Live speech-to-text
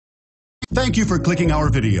Thank you for clicking our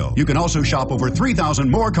video. You can also shop over 3,000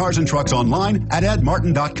 more cars and trucks online at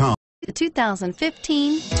edmartin.com. The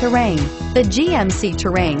 2015 Terrain. The GMC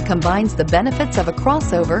Terrain combines the benefits of a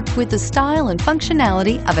crossover with the style and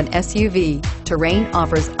functionality of an SUV. Terrain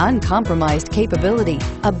offers uncompromised capability,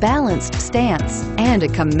 a balanced stance, and a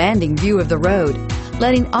commanding view of the road,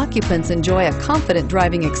 letting occupants enjoy a confident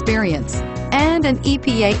driving experience. And an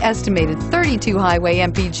EPA estimated 32 highway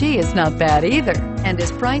MPG is not bad either, and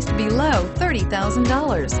is priced below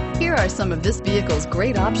 $30,000. Here are some of this vehicle's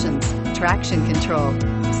great options: traction control,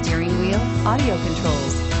 steering wheel audio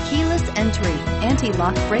controls, keyless entry,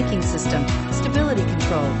 anti-lock braking system, stability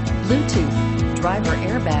control, Bluetooth, driver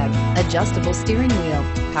airbag, adjustable steering wheel,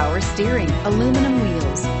 power steering, aluminum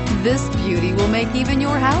wheels. This beauty will make even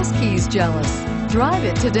your house keys jealous. Drive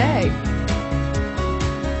it today.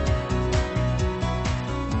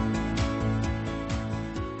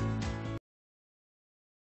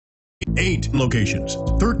 8 locations,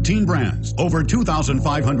 13 brands, over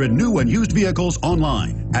 2,500 new and used vehicles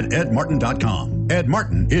online at edmartin.com. Ed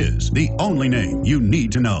Martin is the only name you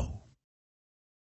need to know.